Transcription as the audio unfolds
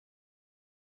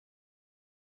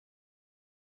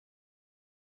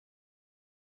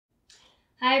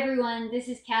Hi everyone, this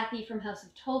is Kathy from House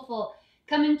of Toefl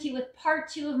coming to you with part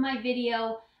 2 of my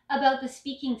video about the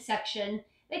speaking section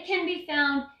that can be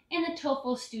found in the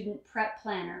Toefl Student Prep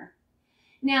Planner.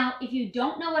 Now, if you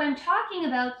don't know what I'm talking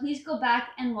about, please go back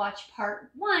and watch part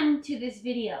 1 to this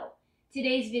video.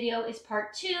 Today's video is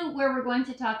part 2 where we're going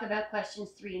to talk about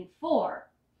questions 3 and 4.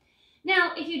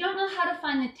 Now, if you don't know how to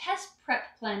find the test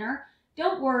prep planner,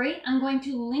 don't worry, I'm going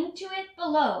to link to it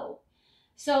below.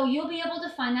 So you'll be able to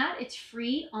find that. It's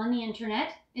free on the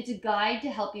internet. It's a guide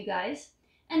to help you guys.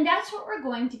 And that's what we're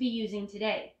going to be using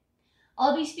today.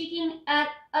 I'll be speaking at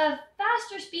a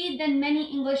faster speed than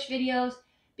many English videos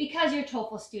because you're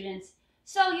TOEFL students,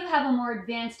 so you have a more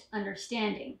advanced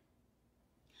understanding.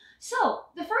 So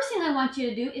the first thing I want you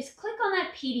to do is click on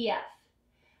that PDF.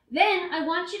 Then I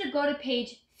want you to go to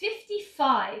page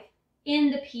 55 in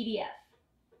the PDF.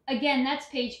 Again, that's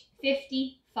page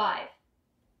 55.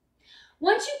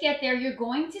 Once you get there, you're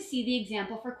going to see the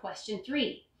example for question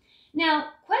 3.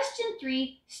 Now, question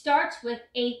 3 starts with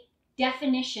a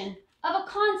definition of a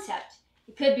concept.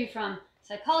 It could be from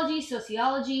psychology,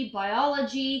 sociology,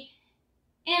 biology,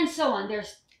 and so on.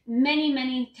 There's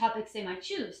many topics they might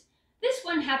choose. This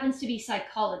one happens to be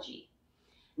psychology.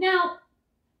 Now,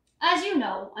 as you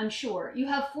know, I'm sure, you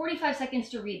have 45 seconds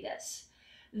to read this.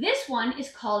 This one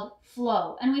is called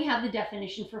flow, and we have the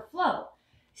definition for flow.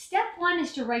 Step 1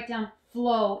 is to write down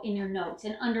flow in your notes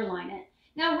and underline it.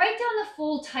 Now write down the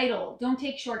full title, don't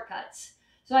take shortcuts.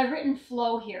 So I've written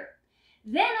flow here.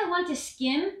 Then I want to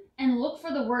skim and look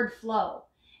for the word flow.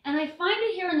 And I find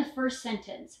it here in the first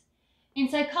sentence. In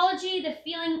psychology, the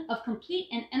feeling of complete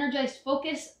and energized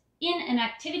focus in an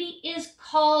activity is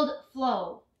called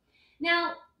flow.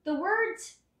 Now, the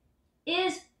words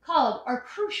is called are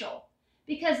crucial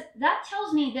because that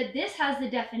tells me that this has the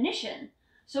definition.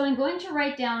 So I'm going to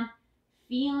write down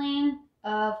feeling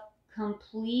of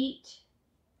complete,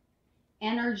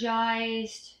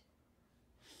 energized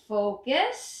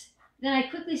focus. Then I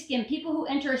quickly skim. People who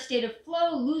enter a state of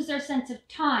flow lose their sense of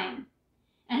time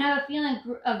and have a feeling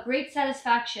of great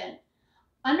satisfaction.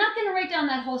 I'm not going to write down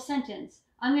that whole sentence.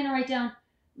 I'm going to write down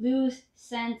lose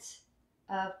sense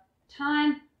of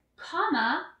time,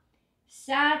 comma,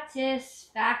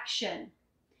 satisfaction.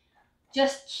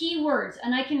 Just key words,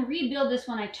 and I can rebuild this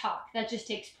when I talk. That just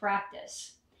takes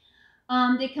practice.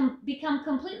 They can become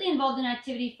completely involved in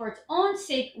activity for its own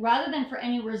sake rather than for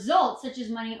any results such as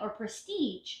money or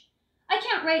prestige. I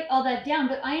can't write all that down,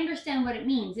 but I understand what it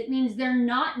means. It means they're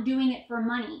not doing it for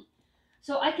money.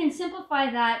 So I can simplify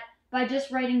that by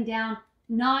just writing down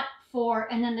not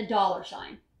for and then the dollar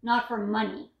sign, not for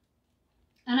money.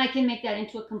 And I can make that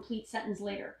into a complete sentence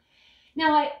later.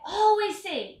 Now, I always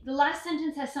say the last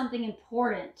sentence has something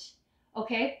important,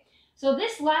 okay? So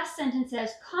this last sentence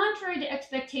says, contrary to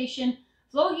expectation,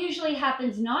 flow usually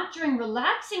happens not during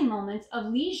relaxing moments of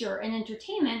leisure and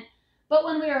entertainment, but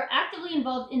when we are actively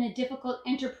involved in a difficult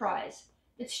enterprise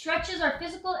that stretches our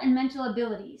physical and mental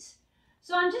abilities.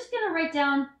 So I'm just going to write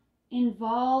down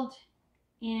involved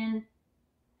in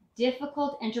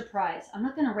difficult enterprise. I'm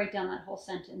not going to write down that whole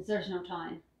sentence. There's no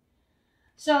time.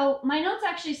 So my notes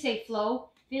actually say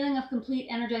flow, feeling of complete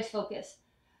energized focus,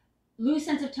 lose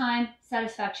sense of time,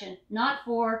 satisfaction, not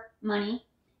for money,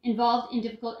 involved in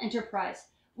difficult enterprise.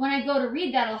 When I go to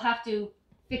read that, I'll have to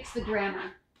fix the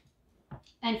grammar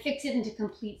and fix it into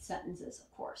complete sentences,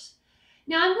 of course.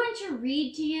 Now I'm going to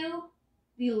read to you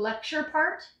the lecture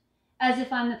part as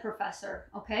if I'm the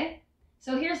professor, okay?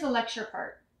 So here's the lecture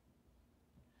part.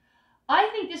 I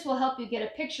think this will help you get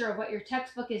a picture of what your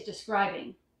textbook is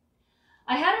describing.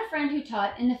 I had a friend who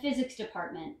taught in the physics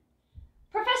department.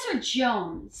 Professor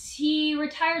Jones, he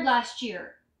retired last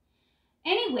year.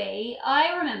 Anyway,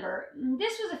 I remember,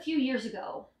 this was a few years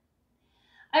ago.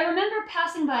 I remember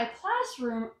passing by a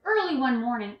classroom early one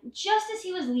morning, just as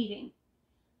he was leaving,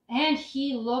 and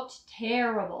he looked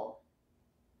terrible.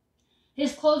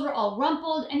 His clothes were all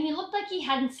rumpled, and he looked like he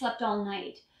hadn't slept all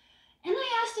night. And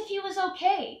I asked if he was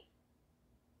okay.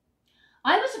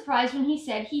 I was surprised when he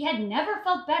said he had never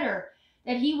felt better,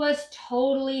 that he was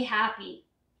totally happy.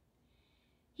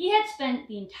 He had spent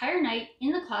the entire night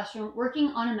in the classroom working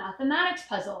on a mathematics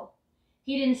puzzle.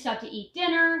 He didn't stop to eat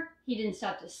dinner, he didn't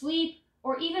stop to sleep,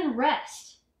 or even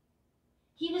rest.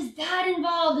 He was that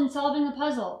involved in solving the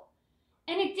puzzle,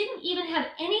 and it didn't even have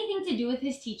anything to do with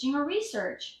his teaching or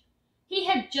research. He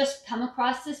had just come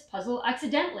across this puzzle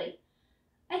accidentally,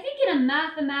 I think in a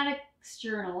mathematics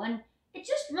journal, and it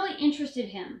just really interested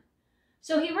him.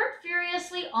 So he worked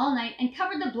furiously all night and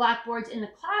covered the blackboards in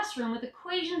the classroom with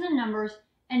equations and numbers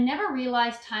and never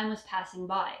realized time was passing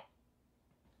by.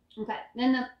 Okay,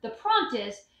 then the prompt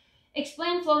is,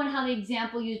 Explain flow and how the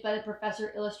example used by the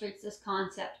professor illustrates this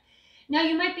concept. Now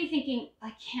you might be thinking,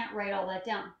 I can't write all that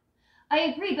down. I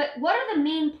agree, but what are the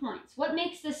main points? What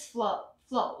makes this flow,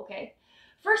 okay?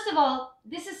 First of all,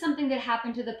 this is something that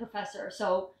happened to the professor,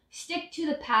 so stick to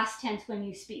the past tense when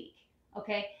you speak,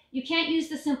 okay? You can't use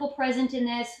the simple present in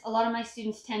this. A lot of my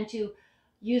students tend to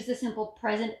use the simple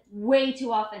present way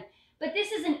too often. But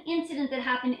this is an incident that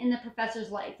happened in the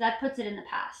professor's life. That puts it in the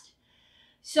past.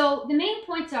 So the main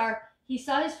points are, he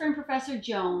saw his friend Professor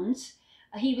Jones.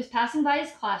 He was passing by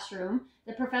his classroom.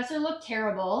 The professor looked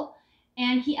terrible,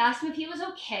 and he asked him if he was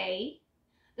okay.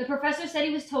 The professor said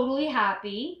he was totally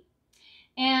happy,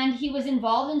 and he was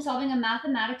involved in solving a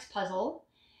mathematics puzzle,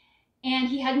 and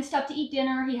he hadn't stopped to eat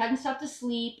dinner, he hadn't stopped to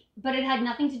sleep, but it had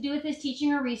nothing to do with his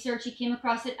teaching or research. He came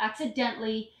across it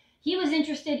accidentally. He was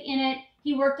interested in it.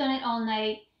 He worked on it all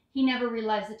night. He never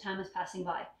realized the time was passing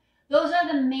by. Those are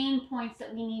the main points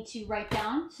that we need to write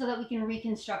down so that we can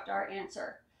reconstruct our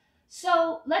answer.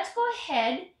 So let's go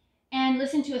ahead and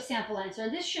listen to a sample answer.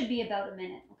 This should be about a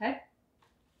minute, okay?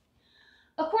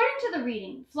 According to the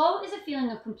reading, flow is a feeling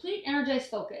of complete energized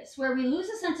focus where we lose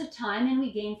a sense of time and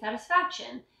we gain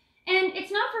satisfaction. And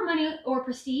it's not for money or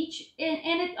prestige,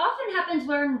 and it often happens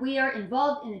when we are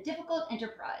involved in a difficult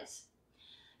enterprise.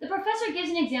 The professor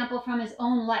gives an example from his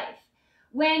own life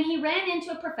when he ran into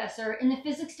a professor in the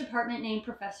physics department named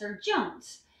Professor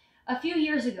Jones. A few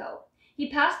years ago,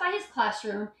 he passed by his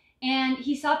classroom and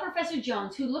he saw Professor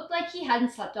Jones, who looked like he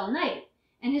hadn't slept all night,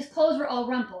 and his clothes were all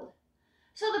rumpled.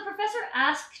 So the professor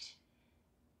asked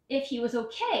if he was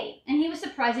okay, and he was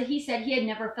surprised that he said he had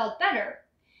never felt better.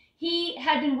 He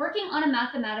had been working on a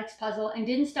mathematics puzzle and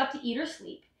didn't stop to eat or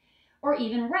sleep or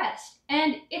even rest.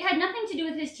 And it had nothing to do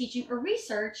with his teaching or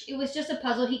research. It was just a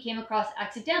puzzle he came across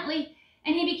accidentally,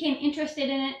 and he became interested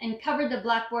in it and covered the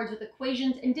blackboards with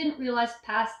equations and didn't realize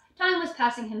time was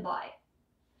passing him by.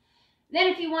 Then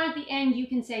if you want at the end, you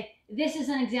can say, this is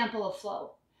an example of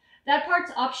flow. That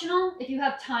part's optional. If you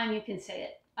have time, you can say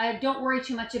it. Don't worry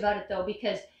too much about it though,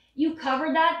 because you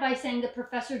covered that by saying the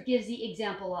professor gives the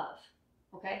example of,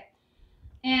 okay?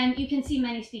 And you can see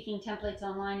many speaking templates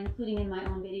online, including in my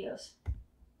own videos.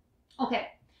 Okay,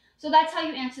 so that's how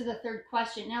you answer the third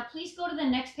question. Now, please go to the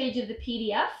next page of the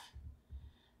PDF,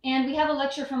 and we have a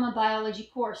lecture from a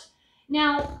biology course.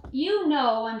 Now, you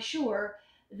know, I'm sure,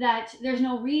 that there's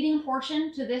no reading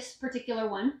portion to this particular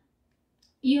one.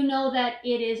 You know that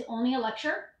it is only a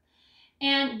lecture,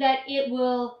 and that it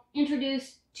will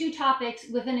introduce 2 topics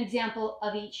with an example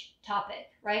of each topic,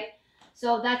 right?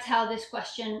 So that's how this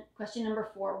question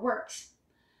number 4, works.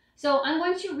 So I'm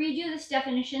going to read you this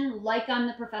definition like I'm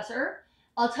the professor.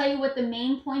 I'll tell you what the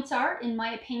main points are, in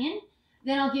my opinion.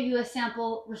 Then I'll give you a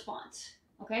sample response,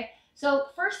 okay? So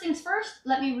first things first,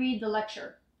 let me read the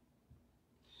lecture.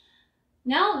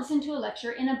 Now listen to a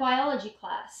lecture in a biology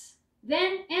class.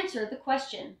 Then answer the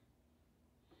question.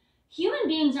 Human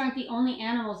beings aren't the only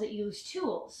animals that use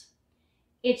tools.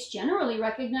 It's generally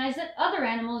recognized that other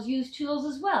animals use tools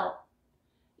as well.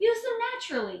 Use them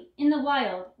naturally in the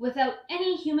wild without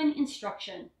any human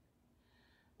instruction.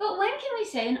 But when can we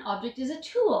say an object is a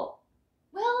tool?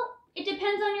 Well, it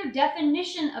depends on your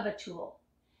definition of a tool.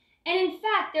 And in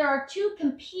fact, there are 2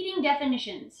 competing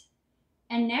definitions,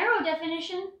 a narrow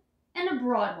definition and a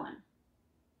broad one.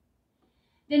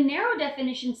 The narrow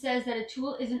definition says that a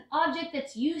tool is an object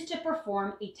that's used to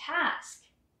perform a task,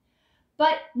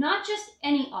 but not just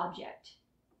any object.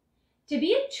 To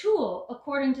be a tool,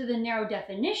 according to the narrow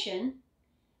definition,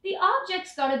 the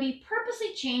object's got to be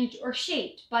purposely changed or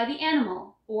shaped by the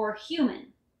animal or human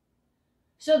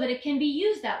so that it can be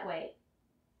used that way.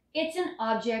 It's an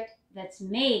object that's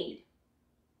made.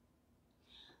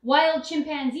 Wild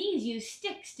chimpanzees use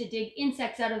sticks to dig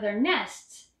insects out of their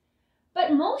nests,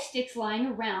 but most sticks lying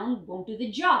around won't do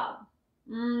the job.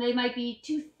 They might be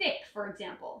too thick, for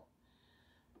example.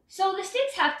 So the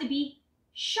sticks have to be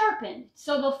sharpened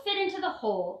so they'll fit into the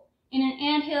hole in an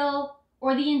anthill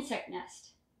or the insect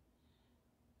nest.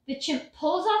 The chimp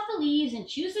pulls off the leaves and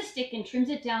chews the stick and trims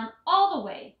it down all the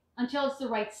way until it's the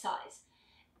right size.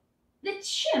 The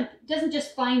chimp doesn't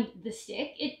just find the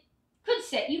stick,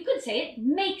 you could say it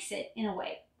makes it in a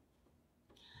way.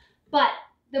 But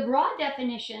the broad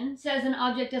definition says an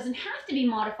object doesn't have to be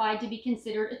modified to be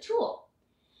considered a tool.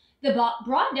 The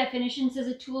broad definition says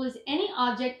a tool is any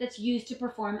object that's used to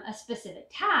perform a specific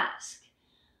task.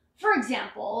 For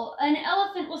example, an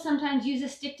elephant will sometimes use a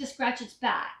stick to scratch its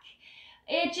back.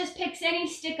 It just picks any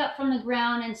stick up from the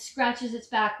ground and scratches its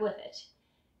back with it.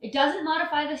 It doesn't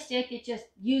modify the stick, it just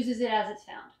uses it as it's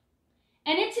found.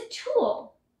 And it's a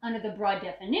tool under the broad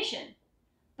definition,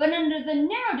 but under the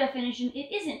narrow definition,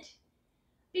 it isn't.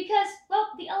 because, well,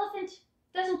 the elephant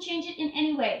doesn't change it in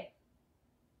any way.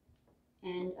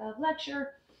 End of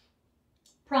lecture.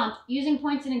 Prompt. Using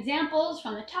points and examples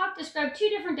from the talk, describe 2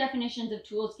 different definitions of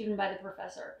tools given by the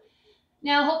professor.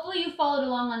 Now, hopefully you followed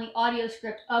along on the audio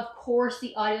script. Of course,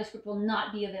 the audio script will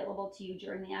not be available to you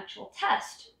during the actual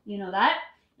test. You know that.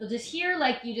 You'll just hear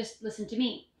like you just listened to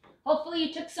me. Hopefully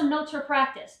you took some notes for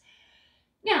practice.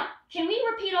 Now, can we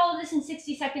repeat all of this in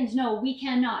 60 seconds? No, we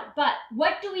cannot. But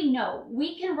what do we know?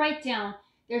 We can write down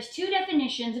there's 2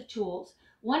 definitions of tools.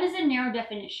 One is a narrow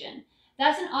definition.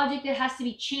 That's an object that has to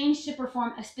be changed to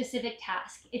perform a specific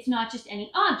task. It's not just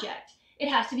any object. It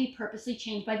has to be purposely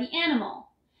changed by the animal.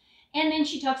 And then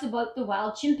she talks about the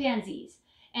wild chimpanzees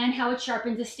and how it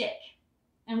sharpens a stick.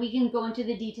 And we can go into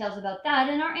the details about that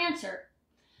in our answer.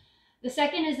 The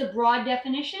second is the broad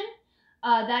definition.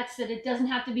 That's that it doesn't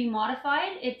have to be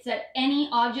modified. It's that any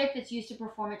object that's used to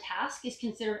perform a task is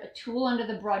considered a tool under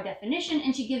the broad definition,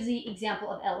 and she gives the example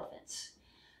of elephants.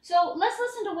 So let's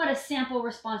listen to what a sample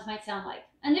response might sound like.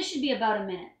 And this should be about a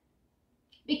minute.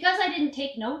 Because I didn't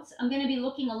take notes, I'm going to be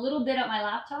looking a little bit at my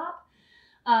laptop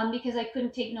because I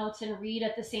couldn't take notes and read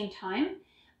at the same time.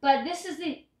 But this is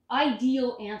the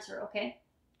ideal answer, okay?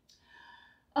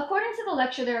 According to the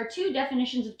lecture, there are 2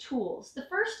 definitions of tools. The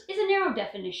first is a narrow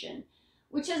definition,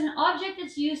 which says an object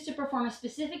that's used to perform a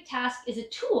specific task is a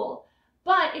tool,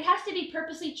 but it has to be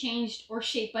purposely changed or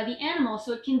shaped by the animal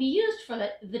so it can be used for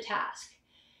the task.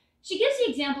 She gives the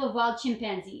example of wild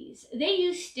chimpanzees. They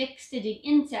use sticks to dig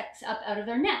insects up out of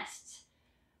their nests.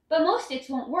 But most sticks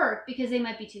won't work because they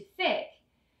might be too thick.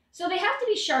 So they have to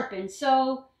be sharpened.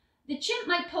 So the chimp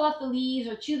might pull off the leaves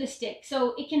or chew the stick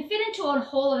so it can fit into a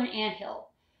hole of an anthill.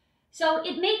 So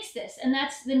it makes this, and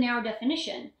that's the narrow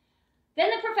definition. Then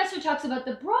the professor talks about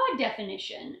the broad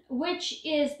definition, which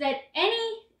is that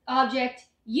any object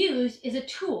used is a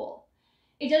tool.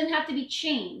 It doesn't have to be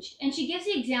changed. And she gives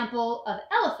the example of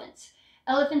elephants.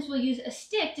 Elephants will use a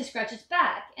stick to scratch its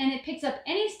back, and it picks up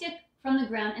any stick from the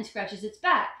ground and scratches its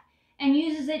back, and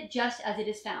uses it just as it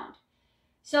is found.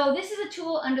 So this is a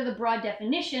tool under the broad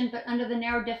definition, but under the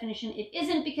narrow definition it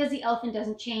isn't because the elephant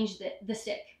doesn't change the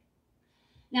stick.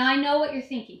 Now I know what you're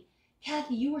thinking.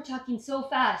 Kathy, you were talking so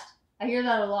fast. I hear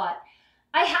that a lot.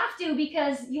 I have to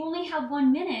because you only have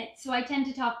 1 minute, so I tend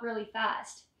to talk really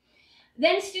fast.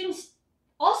 Then students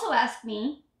also ask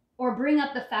me or bring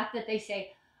up the fact that they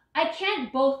say, I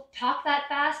can't both talk that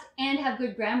fast and have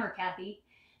good grammar, Kathy.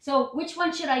 So which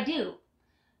one should I do?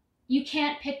 You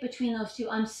can't pick between those 2.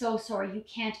 I'm so sorry. You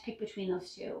can't pick between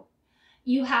those 2.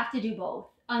 You have to do both.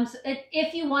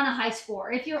 If you want a high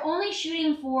score. If you're only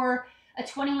shooting for a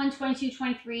 21, 22,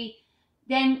 23,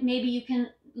 then maybe you can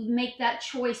make that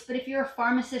choice. But if you're a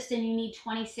pharmacist and you need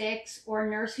 26, or a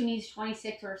nurse who needs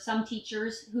 26, or some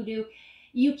teachers who do,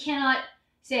 you cannot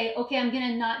say, okay, I'm going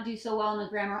to not do so well in the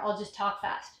grammar. I'll just talk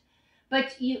fast.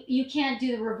 But you can't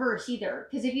do the reverse either,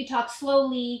 because if you talk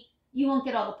slowly, you won't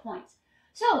get all the points.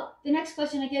 So the next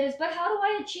question I get is, but how do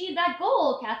I achieve that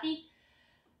goal, Kathy?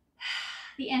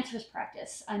 The answer is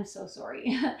practice. I'm so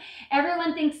sorry.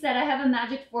 Everyone thinks that I have a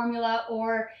magic formula,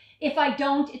 or if I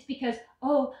don't, it's because,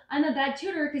 oh, I'm a bad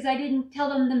tutor because I didn't tell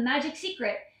them the magic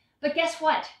secret. But guess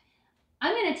what?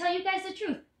 I'm going to tell you guys the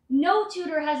truth. No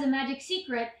tutor has a magic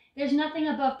secret. There's nothing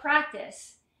above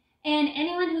practice. And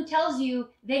anyone who tells you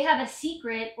they have a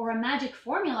secret or a magic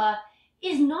formula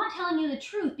is not telling you the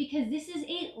truth, because this is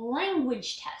a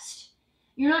language test.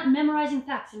 You're not memorizing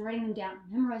facts and writing them down.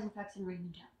 Memorizing facts and writing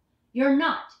them down. You're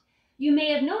not. You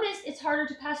may have noticed it's harder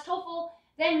to pass Toefl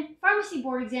than pharmacy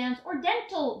board exams or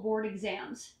dental board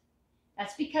exams.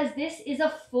 That's because this is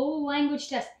a full language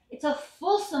test. It's a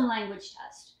fulsome language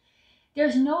test.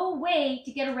 There's no way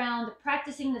to get around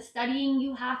practicing the studying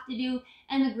you have to do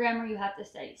and the grammar you have to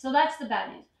study. So that's the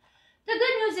bad news. The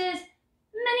good news is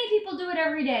many people do it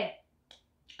every day.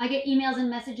 I get emails and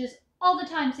messages all the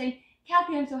time saying,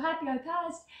 Kathy, I'm so happy I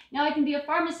passed. Now I can be a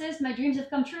pharmacist. My dreams have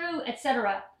come true,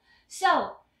 etc.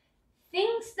 So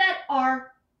things that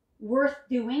are worth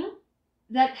doing,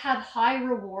 that have high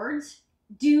rewards,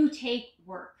 do take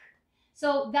work.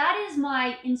 So that is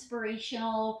my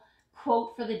inspirational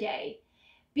quote for the day.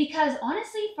 Because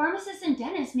honestly, pharmacists and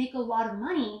dentists make a lot of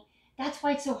money. That's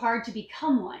why it's so hard to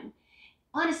become one.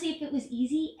 Honestly, if it was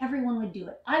easy, everyone would do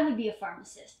it. I would be a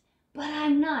pharmacist. But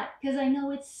I'm not, because I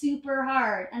know it's super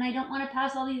hard and I don't want to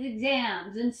pass all these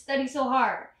exams and study so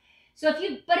hard. But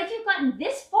if you've gotten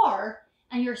this far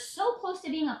and you're so close to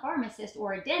being a pharmacist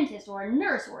or a dentist or a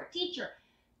nurse or a teacher,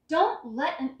 don't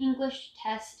let an English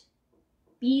test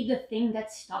be the thing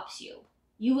that stops you.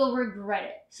 You will regret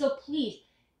it. So please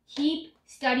keep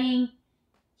studying,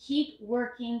 keep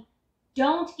working,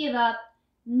 don't give up,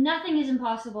 Nothing is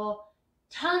impossible.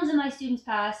 Tons of my students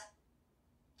pass.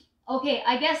 Okay,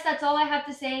 I guess that's all I have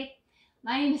to say.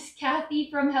 My name is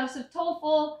Kathy from House of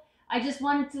Toefl. I just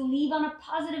wanted to leave on a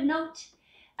positive note.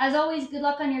 As always, good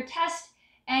luck on your test,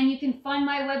 and you can find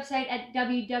my website at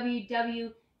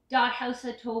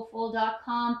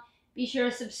www.houseoftoefl.com. Be sure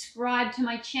to subscribe to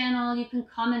my channel. You can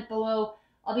comment below.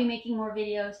 I'll be making more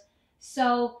videos.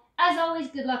 So, as always,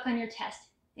 good luck on your test.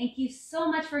 Thank you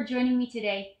so much for joining me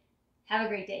today. Have a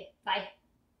great day. Bye.